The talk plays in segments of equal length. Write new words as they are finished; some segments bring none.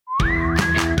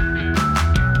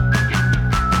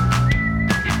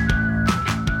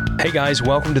Hey guys,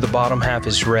 welcome to The Bottom Half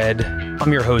is Red.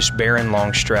 I'm your host, Baron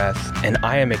Longstrath, and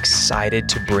I am excited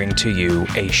to bring to you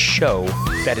a show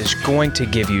that is going to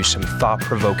give you some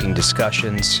thought-provoking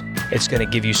discussions. It's going to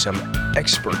give you some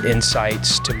expert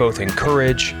insights to both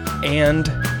encourage and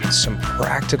some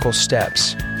practical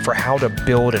steps for how to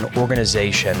build an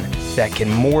organization that can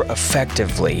more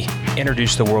effectively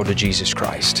introduce the world to Jesus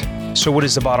Christ. So what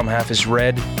is The Bottom Half is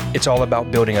Red? It's all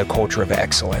about building a culture of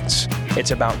excellence.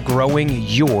 It's about growing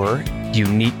your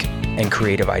unique and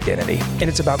creative identity. And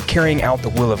it's about carrying out the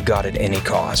will of God at any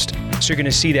cost. So you're going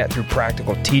to see that through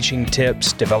practical teaching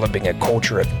tips, developing a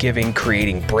culture of giving,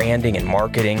 creating branding and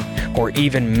marketing, or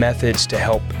even methods to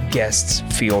help guests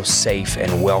feel safe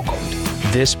and welcomed.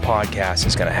 This podcast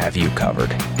is going to have you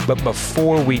covered. But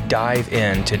before we dive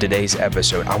into today's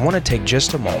episode, I want to take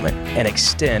just a moment and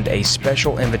extend a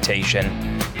special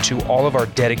invitation to all of our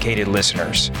dedicated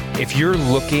listeners. If you're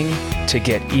looking to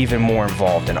get even more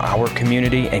involved in our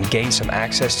community and gain some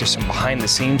access to some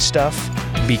behind-the-scenes stuff,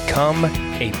 become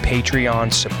a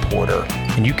Patreon supporter.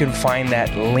 And you can find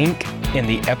that link in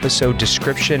the episode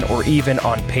description or even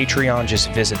on Patreon.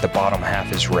 Just visit The Bottom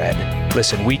Half is Red.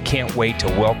 Listen, we can't wait to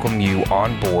welcome you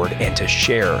on board and to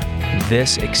share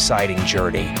this exciting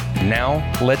journey. Now,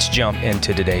 let's jump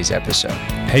into today's episode.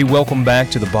 Hey, welcome back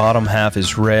to The Bottom Half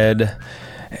is Red.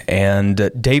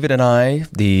 And David and I,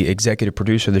 the executive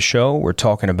producer of the show, we're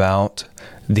talking about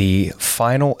the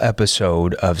final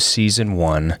episode of season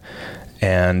 1.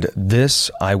 And this,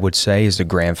 I would say, is the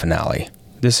grand finale.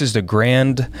 This is the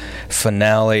grand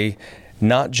finale,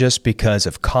 not just because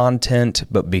of content,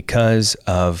 but because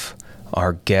of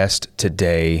our guest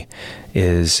today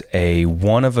is a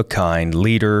one-of-a-kind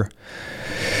leader.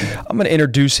 I'm going to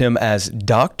introduce him as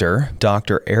Dr.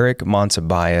 Eric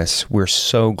Monsibias. We're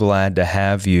so glad to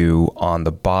have you on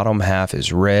The Bottom Half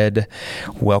is Red.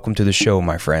 Welcome to the show,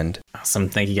 my friend. Awesome.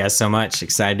 Thank you guys so much.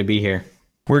 Excited to be here.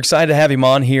 We're excited to have him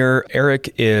on here.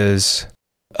 Eric is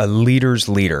a leader's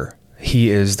leader.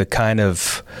 He is the kind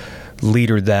of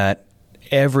leader that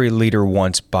every leader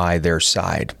wants by their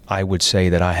side. I would say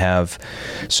that I have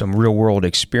some real world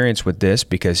experience with this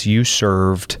because you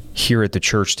served here at the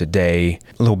church today.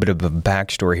 A little bit of a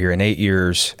backstory here. In 8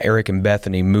 years, Eric and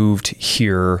Bethany moved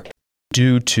here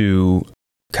due to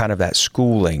kind of that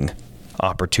schooling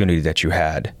opportunity that you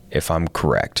had, if I'm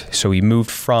correct. So he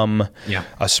moved from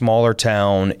a smaller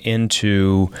town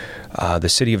into the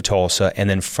city of Tulsa, and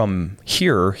then from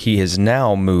here, he has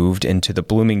now moved into the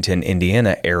Bloomington,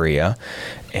 Indiana area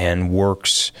and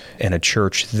works in a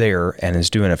church there and is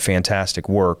doing a fantastic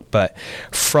work. But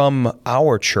from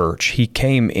our church, he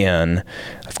came in,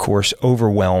 of course,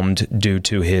 overwhelmed due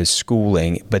to his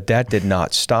schooling, but that did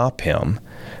not stop him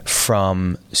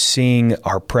from seeing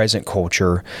our present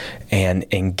culture and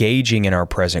engaging in our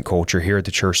present culture here at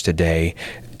the church today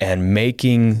and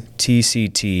making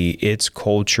TCT, its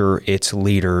culture, its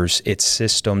leaders, its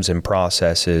systems and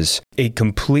processes, a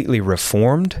completely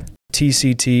reformed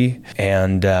TCT.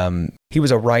 And he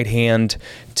was a right hand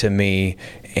to me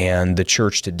and the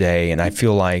church today. And I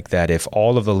feel like that if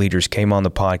all of the leaders came on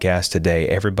the podcast today,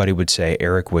 everybody would say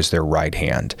Eric was their right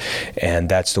hand. And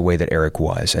that's the way that Eric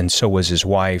was. And so was his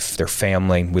wife, their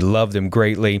family. We love them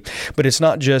greatly. But it's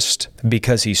not just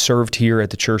because he served here at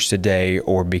the church today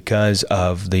or because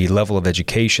of the level of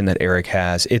education that Eric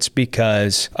has. It's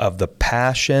because of the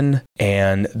passion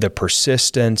and the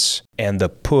persistence and the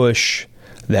push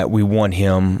that we want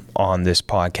him on this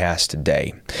podcast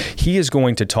today. He is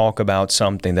going to talk about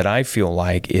something that I feel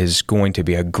like is going to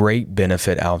be a great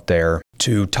benefit out there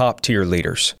to top tier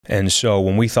leaders. And so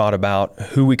when we thought about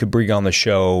who we could bring on the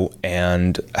show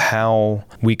and how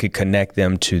we could connect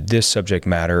them to this subject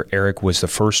matter, Eric was the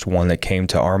first one that came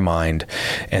to our mind.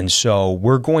 And so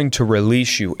we're going to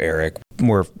release you, Eric.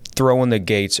 We're throwing the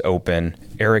gates open.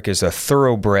 Eric is a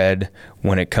thoroughbred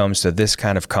when it comes to this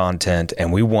kind of content,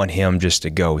 and we want him just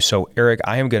to go. So, Eric,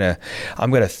 I'm gonna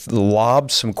lob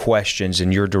some questions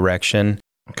in your direction.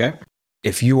 Okay.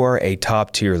 If you are a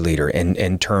top tier leader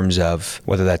in terms of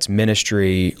whether that's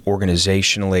ministry,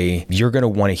 organizationally, you're going to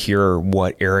want to hear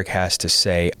what Eric has to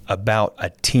say about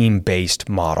a team-based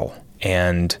model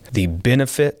and the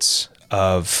benefits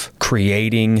of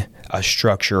creating a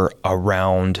structure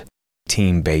around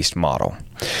team-based model.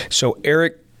 So,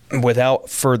 Eric, without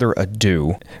further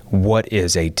ado, what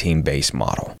is a team-based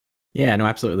model? Yeah, no,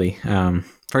 absolutely.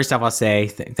 First off, I'll say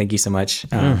thank you so much.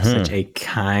 Such a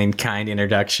kind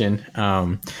introduction.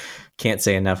 Can't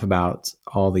say enough about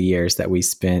all the years that we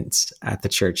spent at the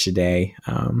church today,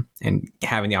 and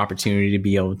having the opportunity to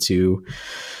be able to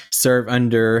serve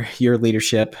under your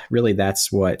leadership. Really,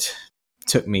 that's what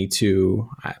took me to,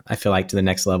 I feel like, to the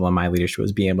next level in my leadership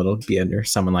was being able to be under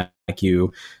someone like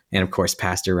you. And of course,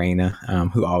 Pastor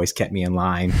Raina, who always kept me in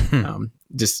line.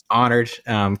 Just honored.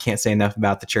 Can't say enough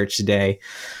about the church today.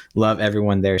 Love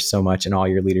everyone there so much and all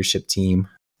your leadership team.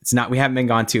 We haven't been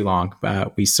gone too long,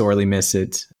 but we sorely miss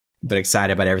it, but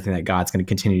excited about everything that God's going to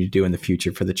continue to do in the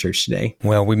future for the church today.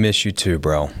 Well, we miss you too,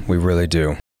 bro. We really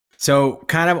do. So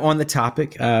kind of on the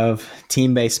topic of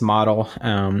team-based model,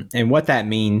 and what that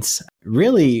means,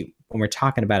 really, when we're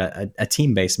talking about a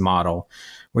team-based model,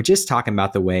 we're just talking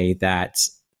about the way that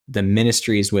the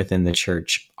ministries within the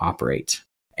church operate.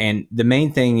 And the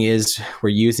main thing is we're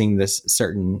using this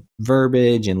certain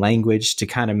verbiage and language to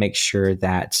kind of make sure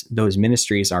that those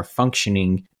ministries are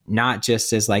functioning not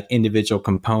just as like individual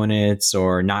components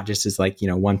or not just as like,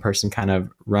 one person kind of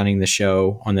running the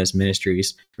show on those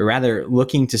ministries, but rather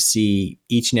looking to see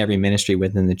each and every ministry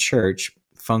within the church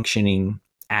functioning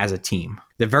as a team.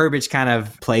 The verbiage kind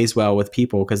of plays well with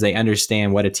people because they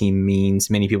understand what a team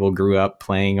means. Many people grew up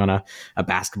playing on a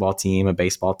basketball team, a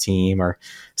baseball team, or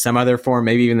some other form,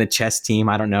 maybe even the chess team.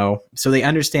 I don't know. So they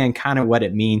understand kind of what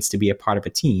it means to be a part of a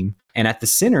team. And at the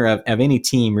center of any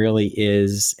team really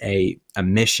is a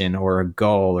mission or a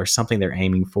goal or something they're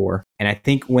aiming for. And I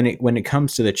think when it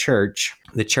comes to the church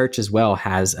as well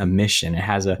has a mission. It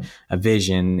has a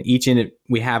vision.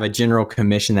 We have a general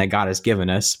commission that God has given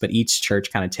us, but each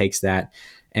church kind of takes that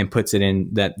and puts it in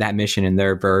that mission in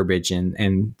their verbiage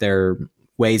and their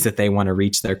ways that they want to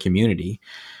reach their community.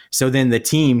 So then the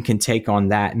team can take on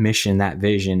that mission, that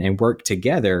vision, and work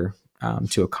together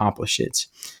to accomplish it.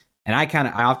 And I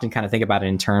often think about it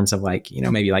in terms of like,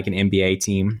 maybe like an NBA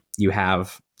team. You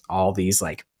have all these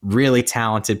like really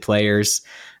talented players.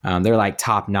 They're like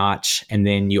top notch. And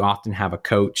then you often have a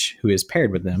coach who is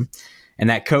paired with them. And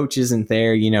that coach isn't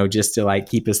there, just to like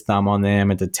keep his thumb on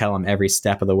them and to tell them every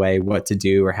step of the way what to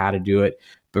do or how to do it.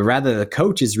 But rather the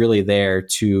coach is really there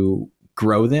to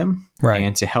grow them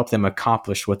and to help them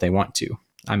accomplish what they want to.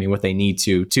 What they need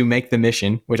to make the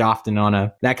mission, which often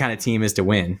on that kind of team is to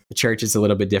win. The church is a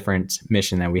little bit different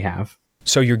mission that we have.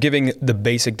 So you're giving the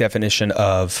basic definition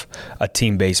of a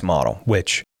team-based model,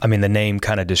 which, the name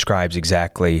kind of describes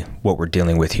exactly what we're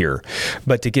dealing with here.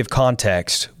 But to give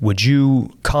context, would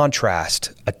you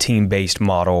contrast a team-based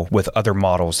model with other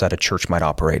models that a church might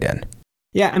operate in?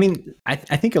 Yeah, I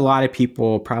think a lot of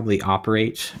people probably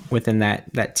operate within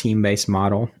that team-based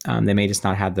model. They may just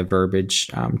not have the verbiage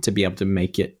to be able to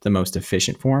make it the most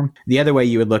efficient for them. The other way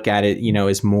you would look at it,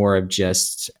 is more of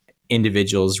just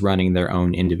individuals running their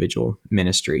own individual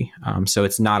ministry. So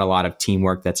it's not a lot of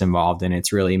teamwork that's involved in it.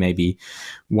 It's really maybe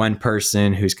one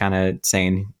person who's kind of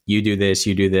saying, you do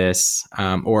this,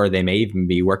 or they may even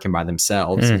be working by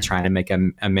themselves and trying to make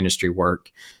a ministry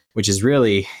work, which is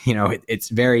really, it's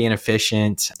very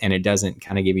inefficient and it doesn't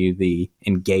kind of give you the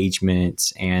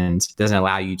engagement and doesn't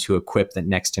allow you to equip the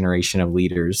next generation of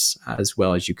leaders as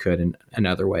well as you could in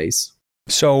other ways.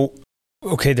 So,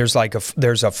 okay, there's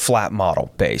a flat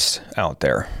model based out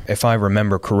there. If I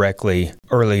remember correctly,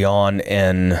 early on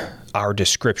in our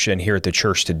description here at the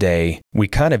church today, we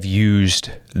kind of used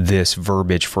this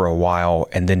verbiage for a while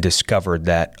and then discovered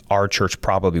that our church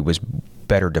probably was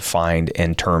better defined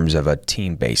in terms of a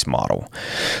team-based model.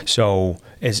 So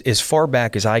as far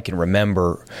back as I can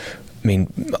remember,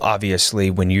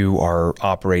 obviously when you are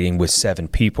operating with 7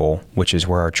 people, which is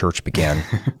where our church began,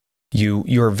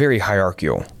 you're very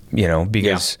hierarchical,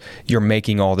 because you're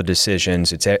making all the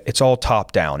decisions. It's all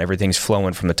top down. Everything's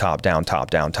flowing from the top down.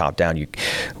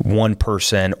 One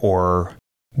person or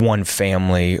one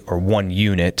family or one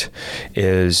unit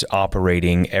is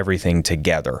operating everything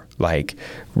together. Like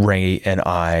Ray and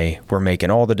we're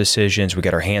making all the decisions. We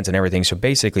got our hands in everything. So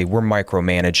basically, we're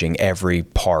micromanaging every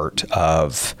part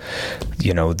of,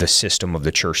 the system of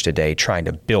the church today, trying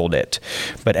to build it.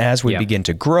 But as we begin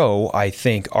to grow, I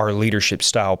think our leadership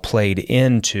style played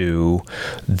into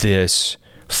this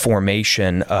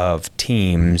formation of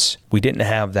teams. We didn't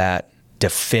have that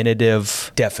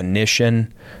definitive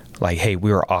definition like, hey,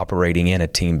 we are operating in a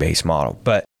team-based model.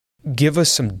 But give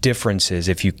us some differences,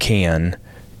 if you can,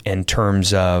 in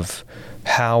terms of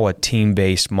how a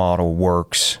team-based model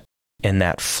works in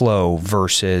that flow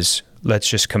versus, let's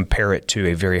just compare it to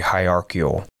a very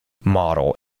hierarchical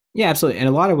model. Yeah, absolutely. And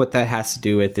a lot of what that has to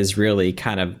do with is really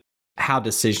kind of how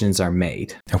decisions are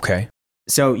made. Okay.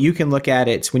 So you can look at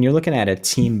it when you're looking at a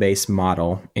team-based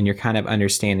model and you're kind of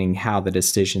understanding how the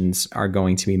decisions are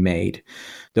going to be made.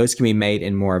 Those can be made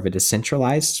in more of a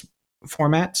decentralized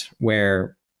format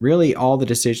where really all the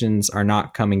decisions are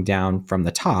not coming down from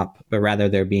the top, but rather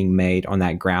they're being made on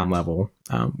that ground level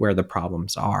where the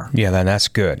problems are. Yeah, then that's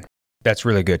good. That's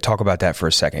really good. Talk about that for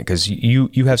a second, because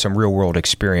you have some real world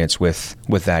experience with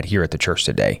that here at the church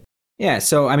today. Yeah.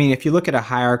 So, I mean, if you look at a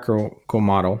hierarchical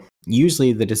model,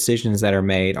 usually the decisions that are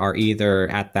made are either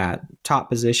at that top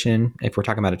position, if we're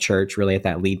talking about a church, really at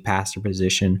that lead pastor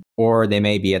position, or they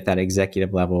may be at that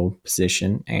executive level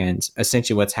position. And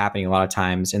essentially what's happening a lot of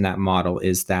times in that model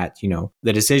is that,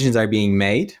 the decisions are being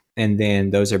made, and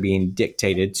then those are being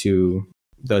dictated to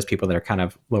those people that are kind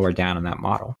of lower down in that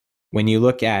model. When you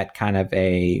look at kind of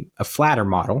a flatter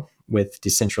model with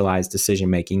decentralized decision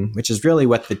making, which is really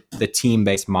what the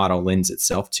team-based model lends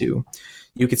itself to,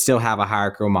 you could still have a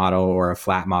hierarchical model or a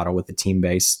flat model with a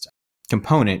team-based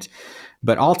component.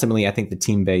 But ultimately, I think the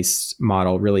team-based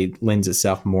model really lends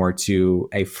itself more to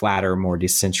a flatter, more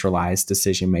decentralized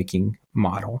decision-making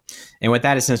model. And what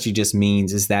that essentially just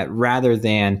means is that rather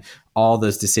than all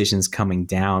those decisions coming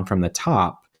down from the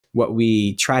top, what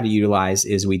we try to utilize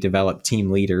is we develop team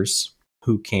leaders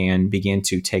who can begin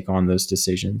to take on those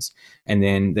decisions. And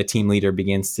then the team leader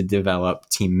begins to develop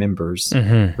team members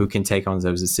who can take on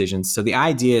those decisions. So the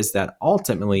idea is that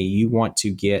ultimately you want to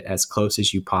get as close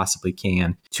as you possibly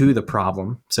can to the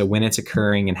problem. So when it's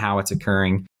occurring and how it's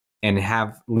occurring, and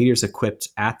have leaders equipped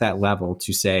at that level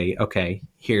to say, okay,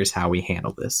 here's how we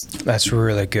handle this. That's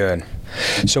really good.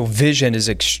 So vision is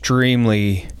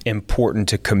extremely important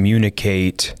to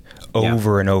communicate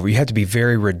over and over. You have to be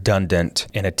very redundant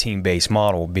in a team-based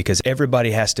model because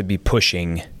everybody has to be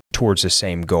pushing towards the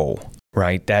same goal,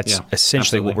 right? That's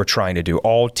essentially what we're trying to do.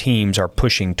 All teams are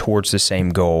pushing towards the same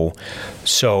goal.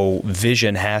 So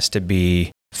vision has to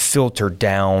be filtered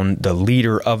down. The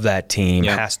leader of that team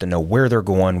has to know where they're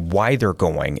going, why they're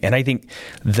going. And I think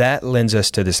that lends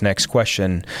us to this next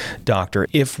question, Doctor.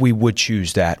 If we would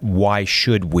choose that, why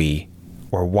should we,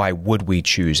 or why would we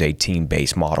choose a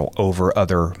team-based model over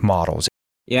other models?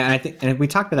 Yeah, and I think, and we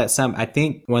talked about that some. I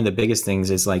think one of the biggest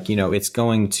things is it's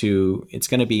going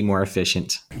to be more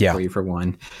efficient for you, for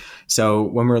one. So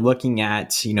when we're looking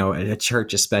at, at a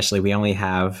church especially, we only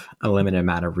have a limited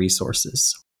amount of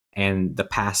resources. And the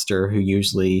pastor, who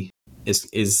usually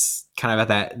is kind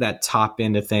of at that top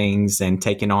end of things and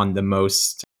taking on the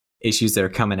most issues that are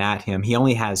coming at him, he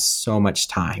only has so much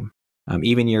time.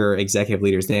 Even your executive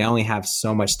leaders, they only have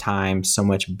so much time, so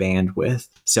much bandwidth.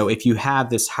 So if you have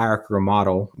this hierarchical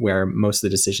model where most of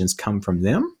the decisions come from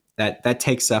them, that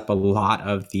takes up a lot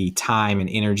of the time and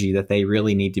energy that they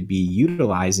really need to be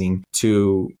utilizing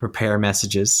to prepare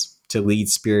messages, to lead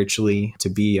spiritually, to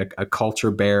be a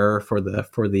culture bearer for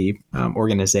the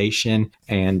organization,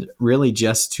 and really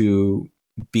just to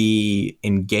be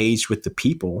engaged with the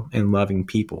people and loving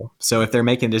people. So if they're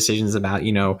making decisions about,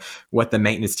 what the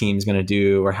maintenance team is going to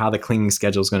do or how the cleaning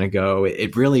schedule is going to go,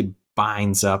 it really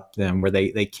binds up them where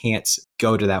they can't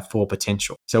go to that full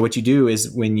potential. So what you do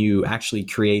is when you actually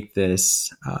create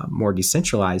this more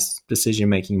decentralized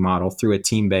decision-making model through a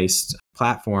team-based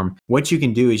platform, what you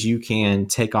can do is you can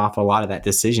take off a lot of that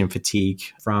decision fatigue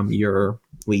from your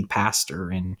lead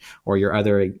pastor or your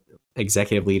other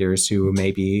executive leaders who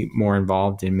may be more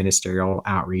involved in ministerial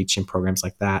outreach and programs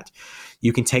like that.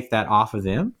 You can take that off of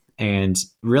them and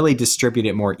really distribute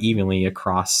it more evenly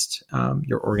across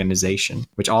your organization,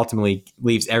 which ultimately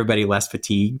leaves everybody less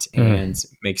fatigued and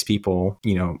makes people,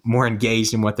 more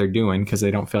engaged in what they're doing because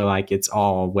they don't feel like it's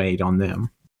all weighed on them.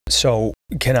 So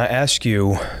can I ask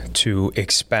you to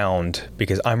expound,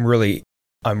 because I'm really,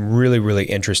 really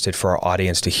interested for our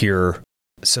audience to hear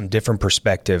some different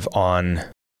perspective on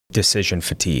decision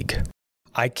fatigue.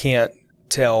 I can't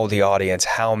tell the audience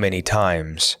how many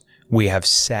times we have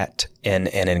sat in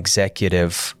an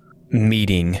executive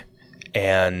meeting,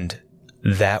 and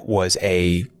that was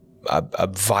a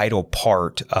vital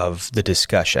part of the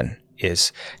discussion,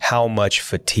 is how much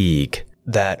fatigue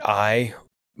that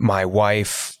my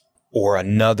wife, or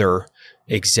another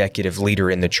executive leader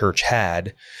in the church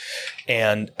had,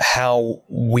 and how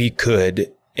we could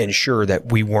ensure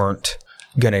that we weren't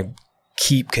going to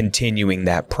keep continuing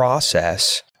that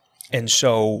process. And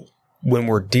so when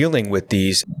we're dealing with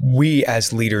these, we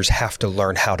as leaders have to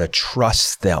learn how to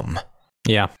trust them.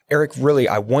 Yeah. Eric, really,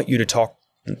 I want you to talk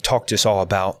to us all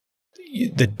about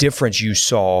the difference you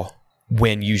saw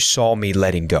when you saw me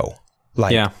letting go.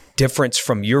 Difference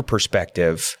from your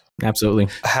perspective. Absolutely.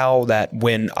 How that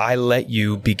when I let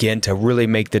you begin to really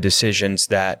make the decisions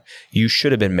that you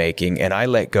should have been making, and I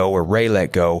let go, or Ray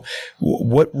let go,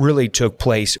 what really took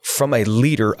place from a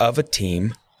leader of a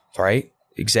team, right?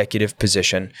 Executive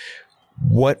position.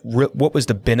 What was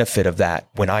the benefit of that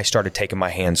when I started taking my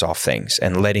hands off things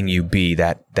and letting you be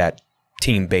that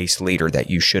team-based leader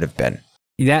that you should have been?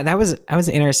 Yeah, that was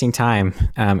an interesting time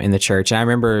in the church. I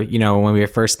remember, when we were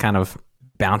first kind of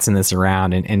bouncing this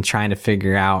around and trying to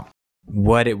figure out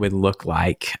what it would look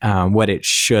like, what it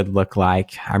should look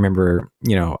like. I remember,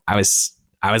 I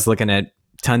was looking at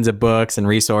tons of books and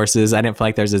resources. I didn't feel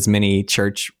like there's as many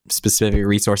church specific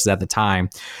resources at the time.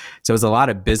 So it was a lot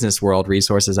of business world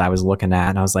resources I was looking at.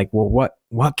 And I was like, well,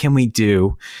 what can we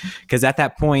do? Because at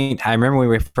that point, I remember when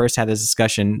we first had this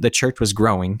discussion, the church was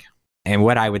growing. And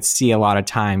what I would see a lot of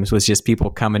times was just people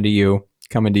coming to you.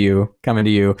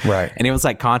 Right. And it was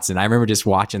like constant. I remember just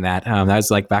watching that. That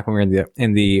was like back when we were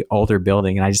in the older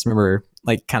building. And I just remember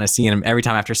like kind of seeing them every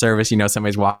time after service,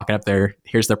 somebody's walking up there.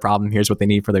 Here's their problem. Here's what they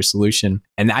need for their solution.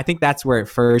 And I think that's where it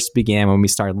first began when we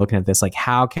started looking at this, like,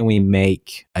 how can we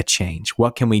make a change?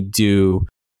 What can we do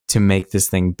to make this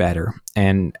thing better?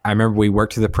 And I remember we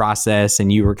worked through the process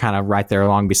and you were kind of right there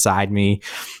along beside me,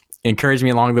 encouraged me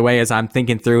along the way as I'm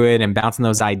thinking through it and bouncing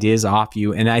those ideas off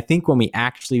you. And I think when we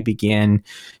actually began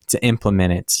to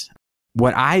implement it,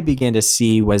 what I began to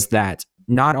see was that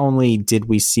not only did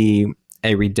we see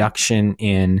a reduction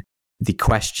in the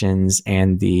questions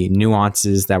and the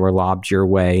nuances that were lobbed your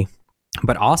way,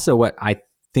 but also what I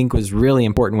think was really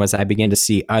important was I began to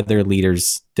see other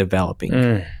leaders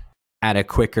developing at a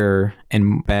quicker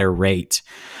and better rate.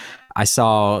 I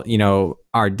saw,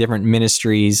 our different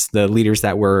ministries, the leaders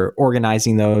that were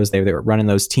organizing those, they were running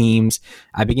those teams.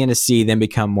 I began to see them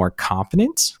become more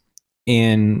confident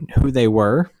in who they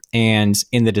were and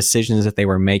in the decisions that they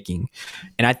were making.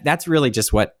 And that's really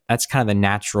just that's kind of the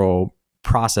natural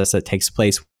process that takes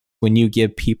place when you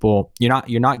give people,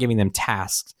 you're not giving them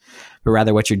tasks, but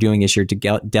rather what you're doing is you're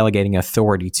delegating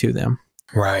authority to them.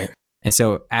 Right. And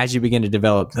so as you begin to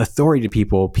develop authority to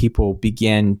people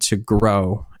begin to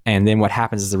grow. And then what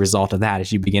happens as a result of that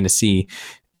is you begin to see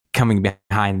coming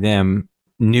behind them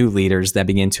new leaders that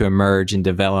begin to emerge and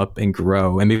develop and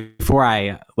grow. And before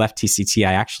I left TCT,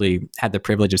 I actually had the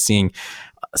privilege of seeing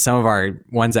some of our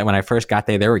ones that when I first got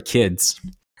there, they were kids.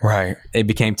 Right. They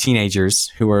became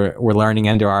teenagers who were learning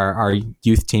under our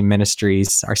youth team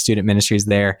ministries, our student ministries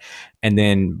there. And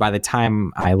then by the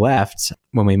time I left,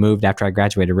 when we moved after I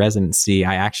graduated residency,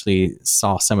 I actually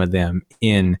saw some of them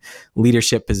in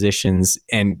leadership positions,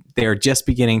 and they're just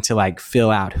beginning to like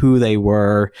fill out who they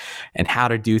were and how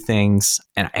to do things.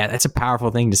 And that's a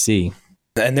powerful thing to see.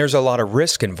 And there's a lot of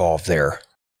risk involved there.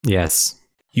 Yes.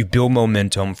 You build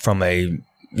momentum from a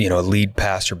lead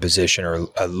pastor position or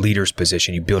a leader's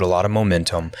position. You build a lot of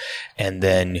momentum, and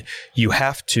then you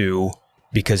have to,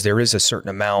 because there is a certain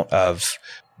amount of,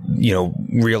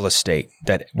 real estate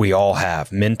that we all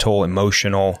have, mental,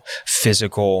 emotional,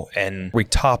 physical, and we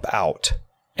top out.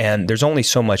 And there's only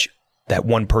so much that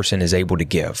one person is able to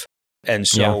give. And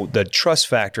so the trust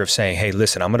factor of saying, hey,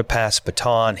 listen, I'm going to pass the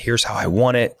baton. Here's how I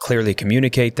want it. Clearly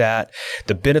communicate that.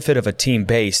 The benefit of a team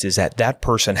based is that that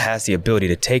person has the ability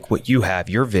to take what you have,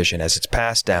 your vision as it's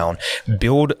passed down,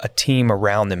 build a team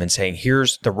around them and saying,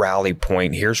 here's the rally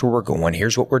point. Here's where we're going.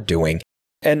 Here's what we're doing.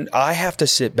 And I have to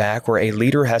sit back, or a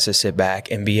leader has to sit back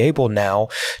and be able now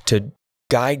to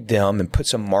guide them and put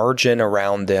some margin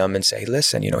around them and say,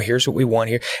 listen, here's what we want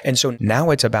here. And so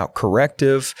now it's about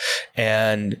corrective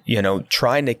and,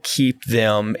 trying to keep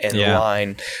them in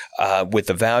line with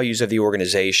the values of the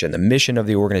organization, the mission of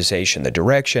the organization, the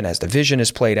direction as the vision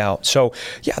is played out. So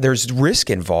there's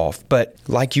risk involved. But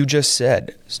like you just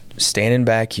said, standing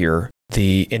back here,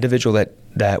 the individual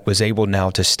that was able now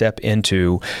to step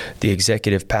into the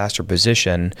executive pastor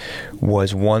position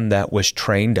was one that was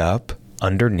trained up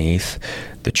underneath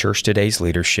the church today's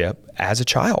leadership as a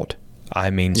child.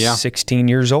 16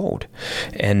 years old,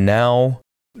 and now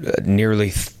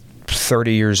nearly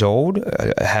 30 years old,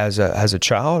 has a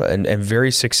child and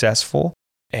very successful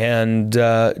and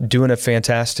doing a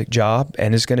fantastic job,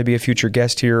 and is going to be a future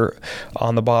guest here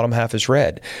on The Bottom Half is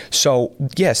Red. So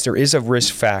yes, there is a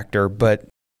risk factor, but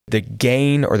the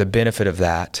gain or the benefit of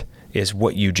that is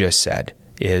what you just said,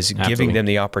 is giving them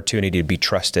the opportunity to be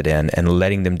trusted in and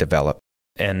letting them develop.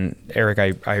 And Eric,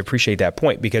 I appreciate that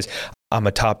point, because I'm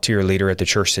a top tier leader at the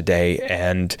church today.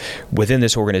 And within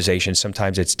this organization,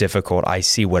 sometimes it's difficult. I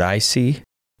see what I see,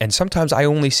 and sometimes I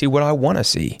only see what I want to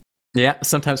see. Yeah,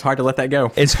 sometimes hard to let that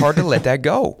go. It's hard to let that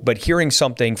go. But hearing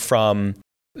something from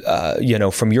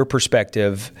your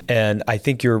perspective, and I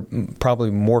think you're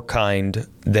probably more kind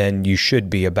than you should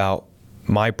be about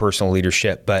my personal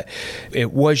leadership, but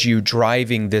it was you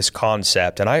driving this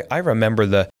concept. And I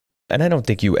remember and I don't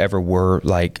think you ever were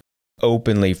like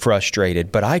openly frustrated,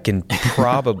 but I can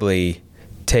probably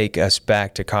take us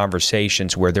back to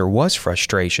conversations where there was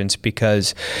frustrations,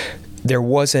 because there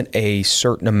wasn't a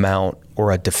certain amount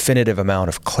or a definitive amount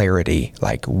of clarity,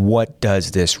 like what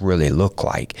does this really look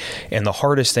like? And the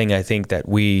hardest thing I think that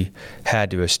we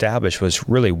had to establish was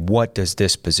really, what does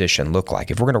this position look like?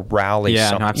 If we're going to rally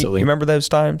something, absolutely. You remember those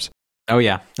times? Oh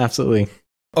yeah, absolutely.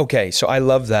 Okay, so I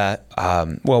love that.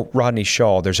 Well, Rodney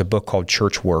Shaw, there's a book called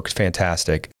Church Work. It's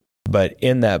fantastic. But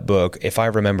in that book, if I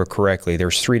remember correctly,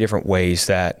 there's 3 different ways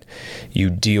that you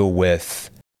deal with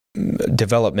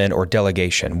development or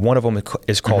delegation. One of them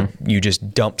is called you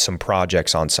just dump some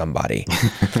projects on somebody,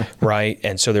 right?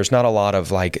 And so there's not a lot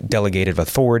of like delegated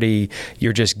authority.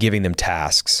 You're just giving them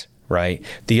tasks, right?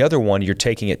 The other one, you're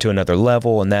taking it to another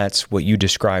level, and that's what you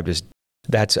described as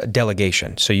that's a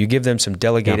delegation. So you give them some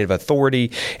delegated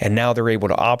authority, and now they're able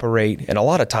to operate. And a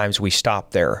lot of times we stop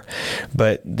there.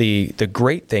 But the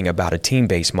great thing about a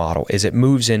team-based model is it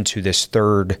moves into this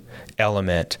third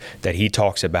element that he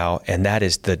talks about, and that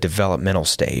is the developmental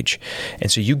stage.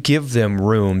 And so you give them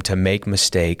room to make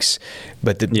mistakes,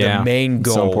 but the main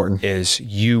goal is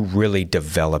you really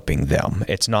developing them.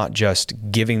 It's not just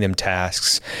giving them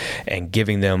tasks and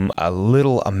giving them a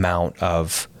little amount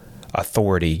of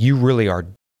authority. You really are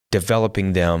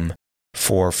developing them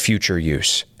for future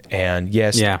use. And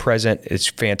yes, present is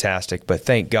fantastic, but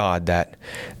thank God that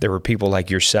there were people like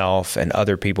yourself and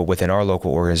other people within our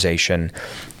local organization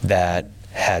that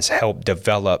has helped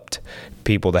develop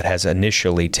people that has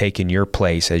initially taken your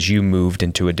place as you moved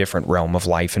into a different realm of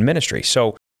life and ministry.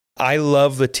 So I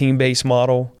love the team-based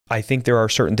model. I think there are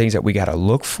certain things that we got to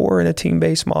look for in a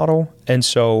team-based model. And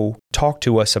so talk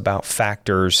to us about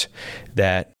factors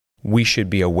that we should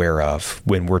be aware of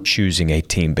when we're choosing a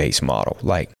team-based model.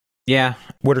 Like,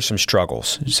 what are some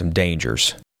struggles, some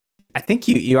dangers? I think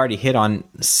you already hit on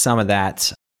some of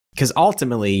that, because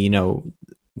ultimately,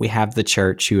 we have the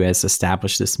church who has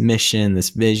established this mission, this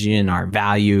vision, our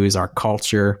values, our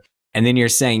culture. And then you're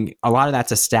saying a lot of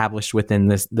that's established within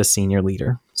the senior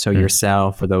leader. So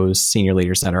yourself or those senior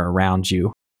leaders that are around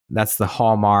you. That's the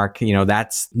hallmark,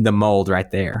 that's the mold right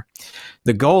there.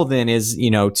 The goal then is,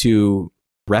 to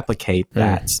replicate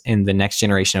that in the next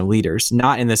generation of leaders,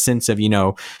 not in the sense of,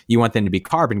 you want them to be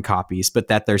carbon copies, but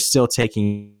that they're still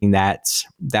taking that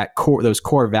core, those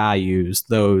core values,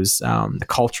 the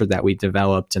culture that we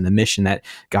developed and the mission that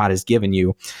God has given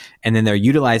you. And then they're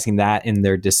utilizing that in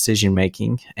their decision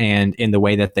making and in the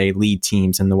way that they lead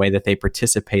teams and the way that they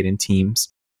participate in teams.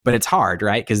 But it's hard,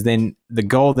 right? Because then the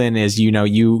goal then is,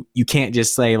 you can't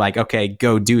just say like, okay,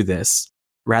 go do this.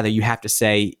 Rather, you have to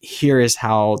say, here is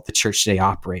how the church today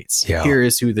operates. Yeah. Here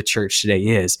is who the church today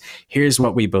is. Here's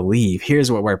what we believe.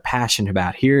 Here's what we're passionate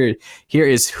about. Here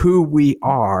is who we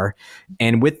are.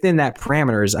 And within that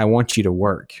parameters, I want you to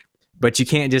work. But you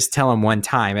can't just tell them one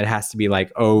time. It has to be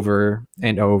like over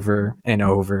and over and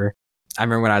over. I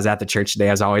remember when I was at the church today,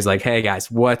 I was always like, hey guys,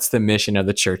 what's the mission of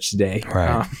the church today?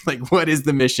 Right. What is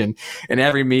the mission? And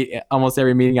almost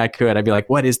every meeting I could, I'd be like,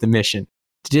 what is the mission?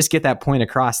 To just get that point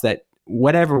across that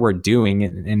whatever we're doing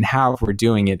and how we're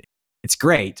doing it, it's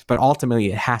great, but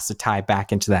ultimately it has to tie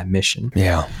back into that mission.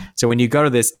 Yeah. So when you go to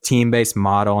this team-based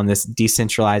model and this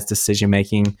decentralized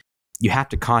decision-making, you have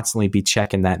to constantly be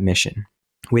checking that mission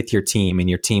with your team and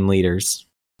your team leaders.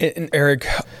 And Eric,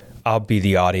 I'll be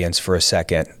the audience for a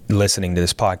second listening to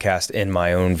this podcast in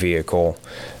my own vehicle.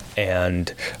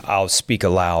 And I'll speak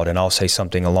aloud and I'll say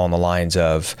something along the lines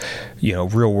of,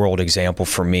 real world example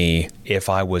for me. If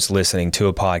I was listening to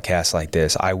a podcast like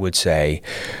this, I would say,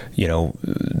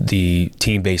 the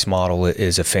team-based model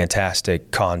is a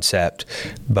fantastic concept,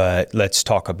 but let's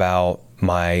talk about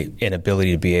my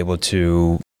inability to be able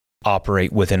to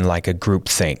operate within like a group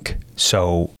think.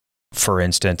 So for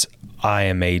instance, I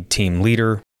am a team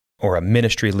leader or a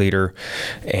ministry leader,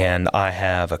 and I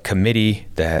have a committee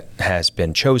that has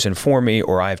been chosen for me,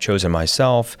 or I've chosen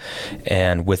myself.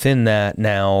 And within that,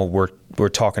 now we're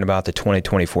talking about the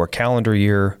 2024 calendar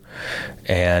year,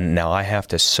 and now I have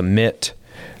to submit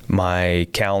my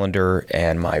calendar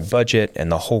and my budget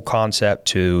and the whole concept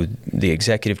to the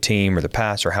executive team or the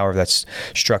pastor, however that's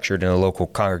structured in a local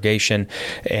congregation.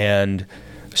 And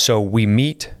so we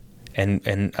meet.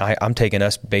 And I'm taking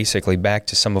us basically back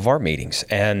to some of our meetings.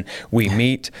 And we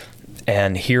meet,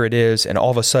 and here it is. And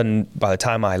all of a sudden, by the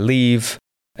time I leave,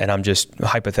 and I'm just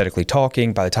hypothetically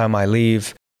talking, by the time I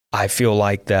leave, I feel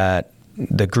like that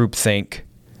the group think,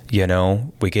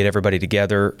 we get everybody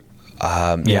together.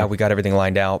 We got everything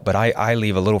lined out. But I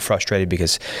leave a little frustrated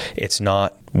because it's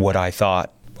not what I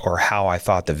thought or how I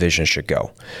thought the vision should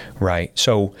go, right?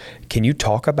 So can you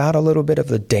talk about a little bit of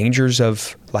the dangers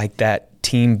of like that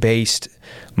team-based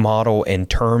model in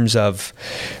terms of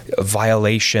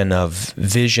violation of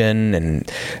vision?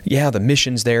 And the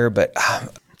mission's there, but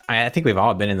I think we've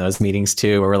all been in those meetings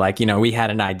too, where we're like, we had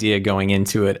an idea going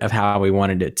into it of how we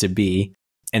wanted it to be.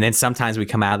 And then sometimes we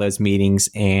come out of those meetings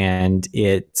and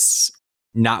it's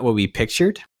not what we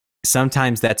pictured.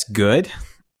 Sometimes that's good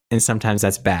and sometimes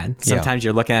that's bad. Sometimes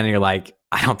you're looking at it and you're like,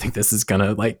 I don't think this is going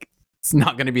to it's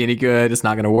not going to be any good. It's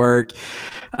not going to work.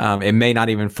 It may not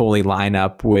even fully line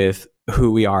up with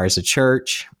who we are as a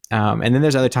church. And then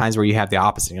there's other times where you have the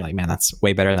opposite. You're like, man, that's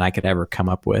way better than I could ever come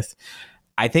up with.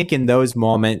 I think in those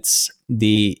moments,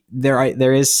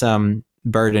 there is some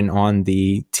burden on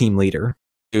the team leader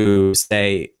to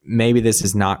say, maybe this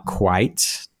is not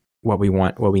quite what we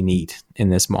want, what we need in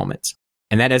this moment.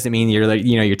 And that doesn't mean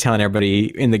you're telling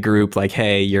everybody in the group like,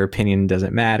 hey, your opinion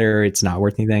doesn't matter. It's not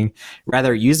worth anything.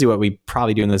 Rather, usually what we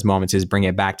probably do in those moments is bring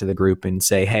it back to the group and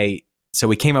say, hey, so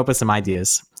we came up with some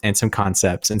ideas and some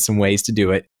concepts and some ways to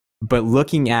do it. But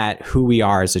looking at who we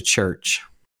are as a church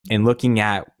and looking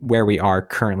at where we are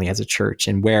currently as a church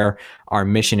and where our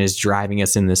mission is driving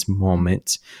us in this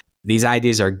moment, these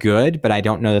ideas are good, but I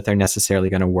don't know that they're necessarily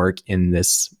going to work in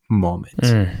this moment.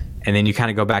 And then you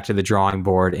kind of go back to the drawing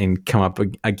board and come up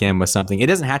again with something. It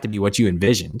doesn't have to be what you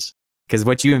envisioned, because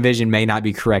what you envisioned may not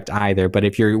be correct either. But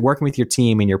if you're working with your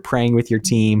team and you're praying with your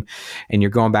team and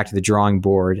you're going back to the drawing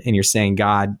board and you're saying,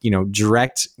 God,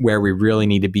 direct where we really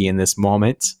need to be in this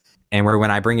moment. And where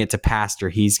when I bring it to pastor,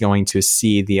 he's going to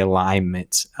see the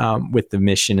alignment with the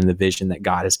mission and the vision that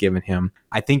God has given him.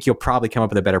 I think you'll probably come up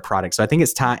with a better product. So I think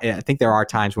it's time. I think there are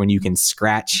times when you can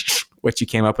scratch what you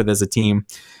came up with as a team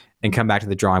and come back to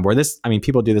the drawing board.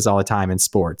 People do this all the time in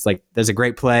sports. Like there's a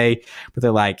great play, but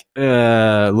they're like,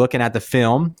 looking at the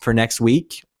film for next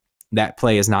week, that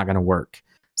play is not going to work.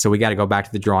 So we got to go back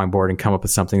to the drawing board and come up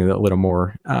with something a little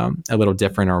more, a little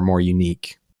different or more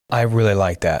unique. I really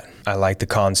like that. I like the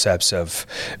concepts of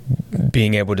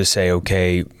being able to say,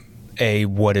 okay,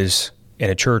 what is in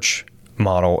a church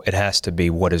model, it has to be,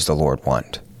 what does the Lord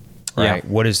want? Right? Yeah.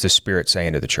 What is the Spirit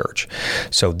saying to the church?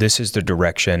 So this is the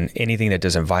direction. Anything that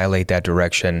doesn't violate that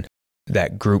direction,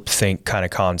 that groupthink kind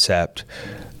of concept,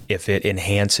 if it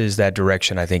enhances that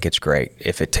direction, I think it's great.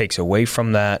 If it takes away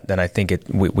from that, then I think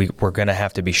we're going to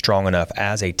have to be strong enough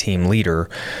as a team leader,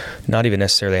 not even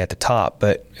necessarily at the top,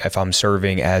 but if I'm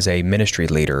serving as a ministry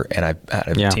leader and I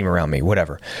have a team around me,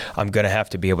 whatever, I'm going to have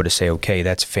to be able to say, okay,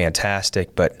 that's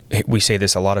fantastic. But we say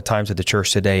this a lot of times at the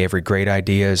church today, every great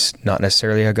idea is not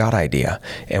necessarily a God idea.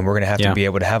 And we're going to have to be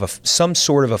able to have some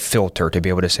sort of a filter to be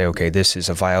able to say, okay, this is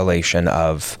a violation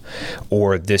of,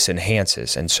 or this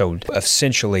enhances. And so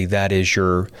essentially that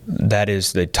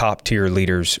is the top tier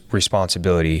leader's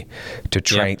responsibility to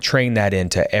train that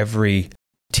into every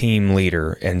team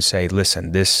leader and say,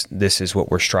 listen, this is what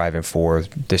we're striving for.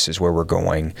 This is where we're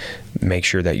going. Make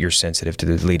sure that you're sensitive to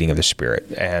the leading of the Spirit.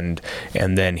 And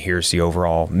then here's the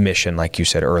overall mission, like you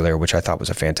said earlier, which I thought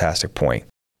was a fantastic point.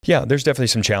 Yeah, there's definitely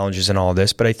some challenges in all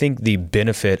this, but I think the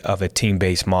benefit of a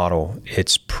team-based model,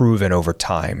 it's proven over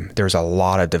time. There's a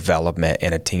lot of development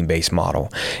in a team-based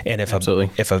model. And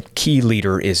if a key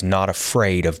leader is not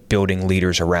afraid of building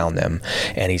leaders around them,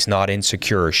 and he's not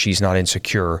insecure, she's not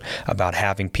insecure about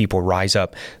having people rise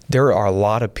up, there are a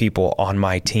lot of people on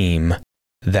my team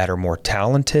that are more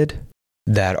talented,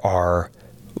 that are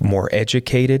more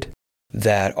educated,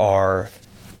 that are,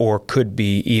 or could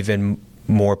be even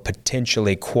more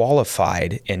potentially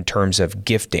qualified in terms of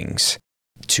giftings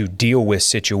to deal with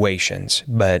situations.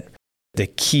 But the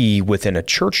key within a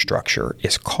church structure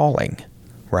is calling,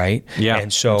 right? Yeah.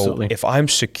 And so absolutely. If I'm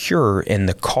secure in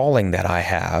the calling that I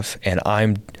have and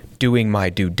I'm doing my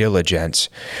due diligence,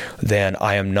 then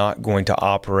I am not going to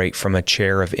operate from a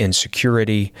chair of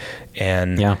insecurity.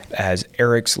 And as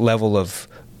Eric's level of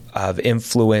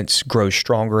influence grows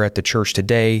stronger at the church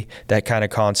today, that kind of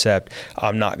concept,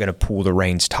 I'm not going to pull the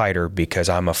reins tighter because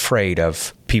I'm afraid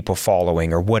of people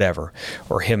following or whatever,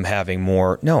 or him having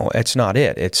more. No, it's not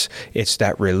it. It's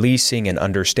that releasing and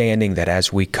understanding that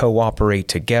as we cooperate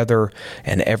together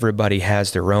and everybody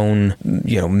has their own,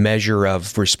 measure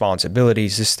of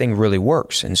responsibilities, this thing really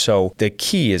works. And so the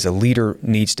key is a leader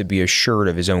needs to be assured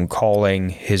of his own calling,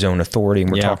 his own authority,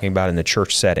 and we're talking about in the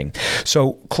church setting.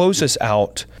 So close us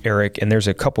out, Eric, and there's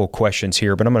a couple of questions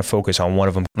here, but I'm going to focus on one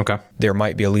of them. Okay. There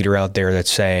might be a leader out there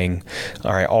that's saying,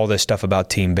 all right, all this stuff about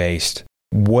team-based,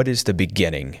 what is the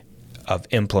beginning of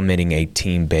implementing a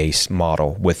team-based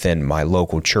model within my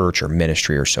local church or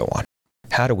ministry or so on?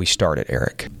 How do we start it,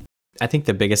 Eric? I think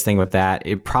the biggest thing with that,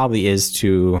 it probably is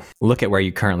to look at where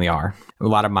you currently are. A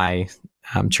lot of my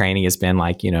training has been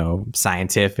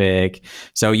scientific.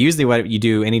 So usually what you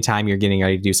do anytime you're getting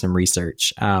ready to do some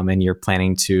research and you're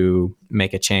planning to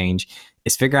make a change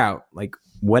is figure out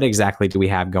what exactly do we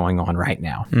have going on right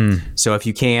now? So if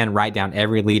you can, write down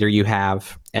every leader you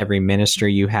have, every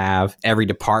ministry you have, every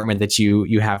department that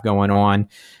you have going on.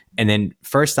 And then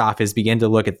first off is begin to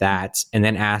look at that and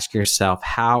then ask yourself,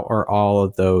 how are all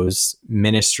of those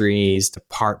ministries,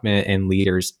 department, and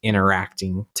leaders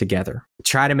interacting together?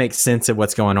 Try to make sense of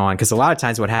what's going on. Because a lot of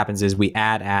times what happens is we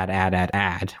add.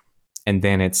 And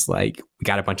then it's like, we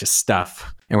got a bunch of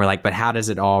stuff. And we're like, but how does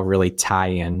it all really tie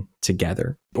in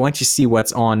together? Once you see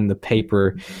what's on the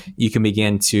paper, you can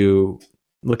begin to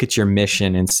look at your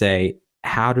mission and say,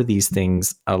 how do these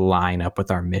things align up with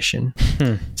our mission?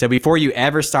 So before you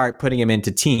ever start putting them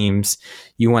into teams,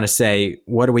 you want to say,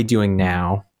 what are we doing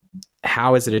now?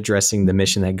 How is it addressing the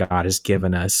mission that God has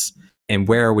given us? And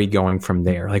where are we going from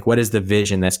there? Like, what is the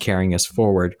vision that's carrying us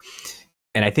forward?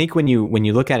 And I think when you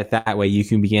look at it that way, you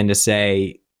can begin to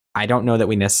say, I don't know that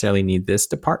we necessarily need this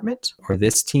department or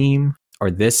this team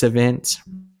or this event.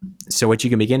 So what you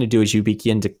can begin to do is you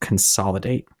begin to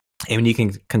consolidate. And when you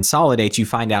can consolidate, you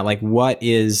find out like what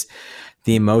is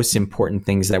the most important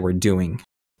things that we're doing,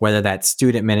 whether that's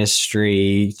student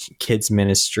ministry, kids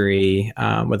ministry,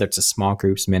 whether it's a small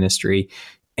groups ministry,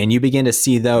 and you begin to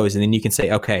see those. And then you can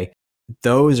say, okay,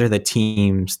 those are the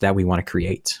teams that we want to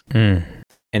create.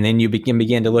 And then you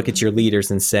begin to look at your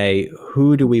leaders and say,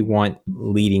 who do we want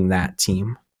leading that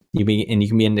team? And you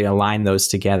can begin to align those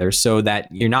together so that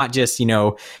you're not just,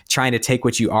 trying to take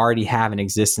what you already have in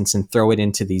existence and throw it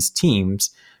into these teams,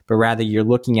 but rather you're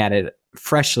looking at it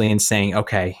freshly and saying,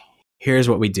 okay, here's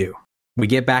what we do. We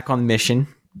get back on mission,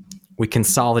 we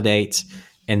consolidate,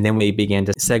 and then we begin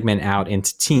to segment out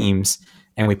into teams,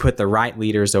 and we put the right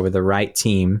leaders over the right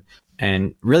team.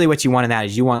 And really what you want in that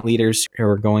is you want leaders who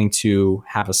are going to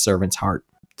have a servant's heart.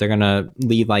 They're going to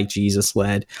lead like Jesus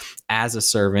led as a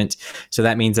servant. So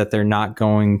that means that they're not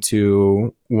going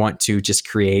to want to just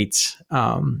create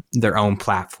their own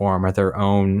platform or their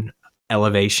own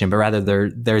elevation, but rather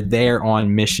they're there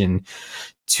on mission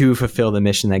to fulfill the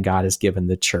mission that God has given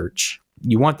the church.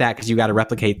 You want that because you got to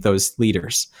replicate those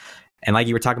leaders. And like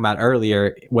you were talking about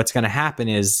earlier, what's going to happen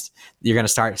is you're going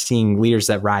to start seeing leaders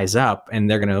that rise up, and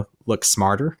they're going to look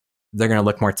smarter. They're going to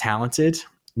look more talented.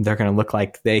 They're going to look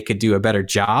like they could do a better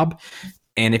job.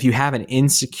 And if you have an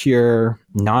insecure,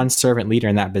 non-servant leader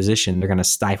in that position, they're going to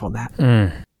stifle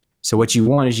that. So what you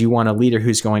want is you want a leader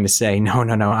who's going to say, no,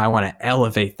 I want to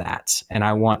elevate that. And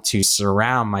I want to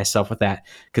surround myself with that.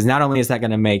 Because not only is that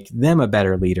going to make them a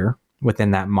better leader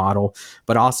within that model,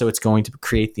 but also it's going to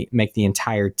make the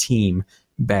entire team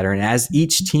better. And as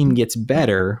each team gets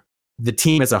better, the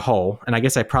team as a whole, and I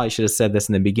guess I probably should have said this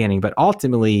in the beginning, but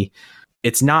ultimately,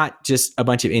 it's not just a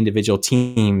bunch of individual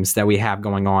teams that we have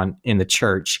going on in the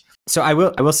church. So I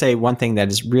will say one thing that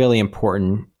is really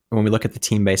important when we look at the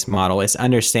team-based model is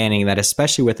understanding that,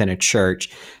 especially within a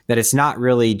church, that it's not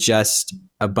really just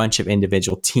a bunch of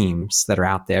individual teams that are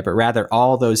out there, but rather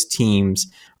all those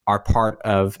teams are part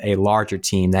of a larger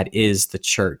team that is the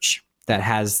church, that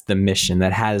has the mission,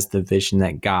 that has the vision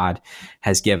that God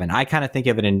has given. I kind of think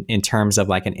of it in terms of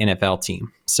like an NFL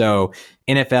team. So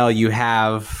NFL, you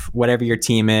have whatever your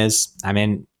team is. I'm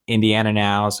in Indiana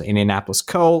now, so Indianapolis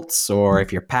Colts, or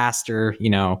if you're pastor,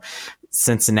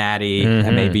 Cincinnati,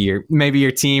 and maybe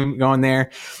your team going there.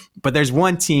 But there's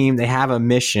one team, they have a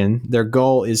mission. Their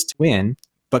goal is to win.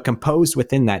 But composed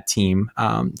within that team,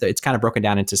 it's kind of broken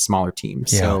down into smaller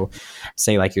teams. Yeah. So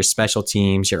say like your special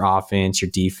teams, your offense,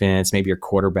 your defense, maybe your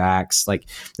quarterbacks, like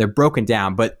they're broken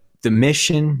down. But the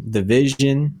mission, the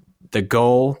vision, the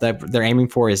goal that they're aiming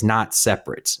for is not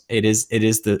separate. It is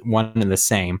the one and the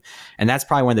same. And that's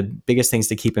probably one of the biggest things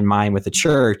to keep in mind with the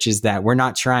church is that we're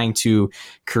not trying to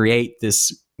create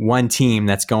this one team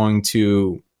that's going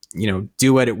to,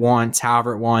 do what it wants,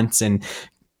 however it wants, and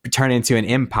turn into an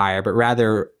empire, but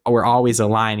rather we're always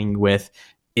aligning with,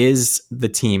 is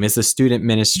the student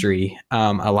ministry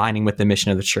aligning with the mission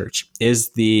of the church?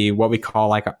 Is what we call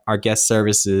like our guest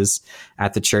services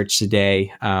at the church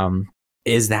today,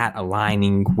 is that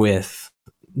aligning with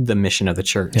the mission of the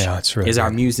church? Yeah, that's really Is our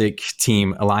music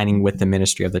team aligning with the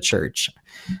ministry of the church?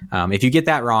 If you get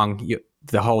that wrong,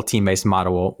 the whole team-based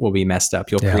model will be messed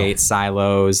up. You'll create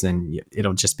silos, and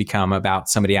it'll just become about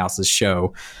somebody else's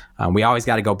show. We always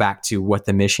got to go back to what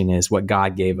the mission is, what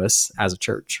God gave us as a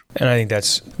church. And I think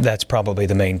that's probably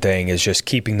the main thing, is just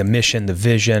keeping the mission, the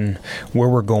vision, where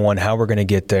we're going, how we're going to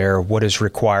get there, what is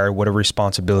required, what are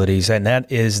responsibilities, and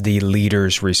that is the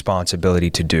leader's responsibility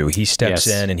to do. He steps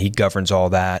in and he governs all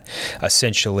that,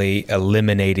 essentially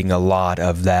eliminating a lot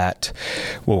of that,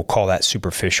 we'll call that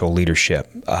superficial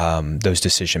leadership, those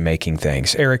decision-making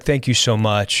things. Eric, thank you so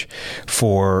much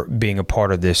for being a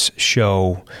part of this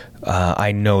show.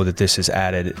 I know that this has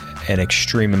added an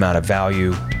extreme amount of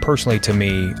value personally to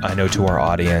me. I know to our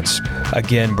audience.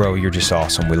 Again, bro, you're just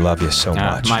awesome. We love you so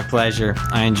much. My pleasure.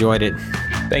 I enjoyed it.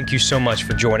 Thank you so much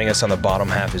for joining us on The Bottom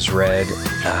Half is Red.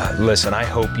 Listen, I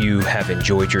hope you have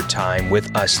enjoyed your time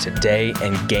with us today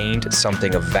and gained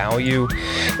something of value.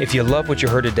 If you love what you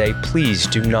heard today, please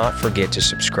do not forget to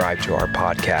subscribe to our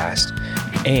podcast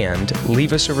and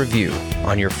leave us a review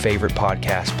on your favorite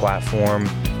podcast platform.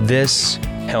 This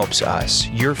helps us.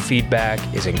 Your feedback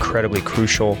is incredibly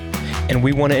crucial, and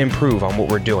we want to improve on what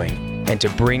we're doing and to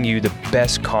bring you the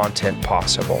best content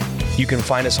possible. You can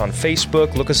find us on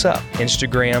Facebook, look us up,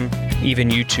 Instagram, even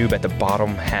YouTube at The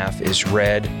Bottom Half is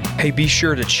Red. Hey, be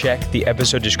sure to check the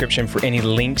episode description for any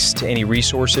links to any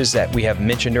resources that we have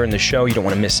mentioned during the show. You don't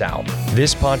want to miss out.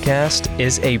 This podcast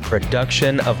is a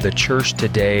production of The Church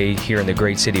Today here in the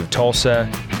great city of Tulsa,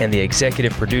 and the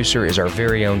executive producer is our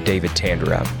very own David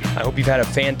Tandera. I hope you've had a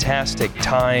fantastic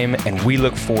time, and we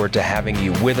look forward to having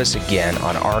you with us again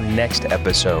on our next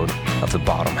episode of The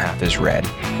Bottom Half is Red.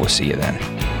 We'll see you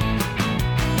then.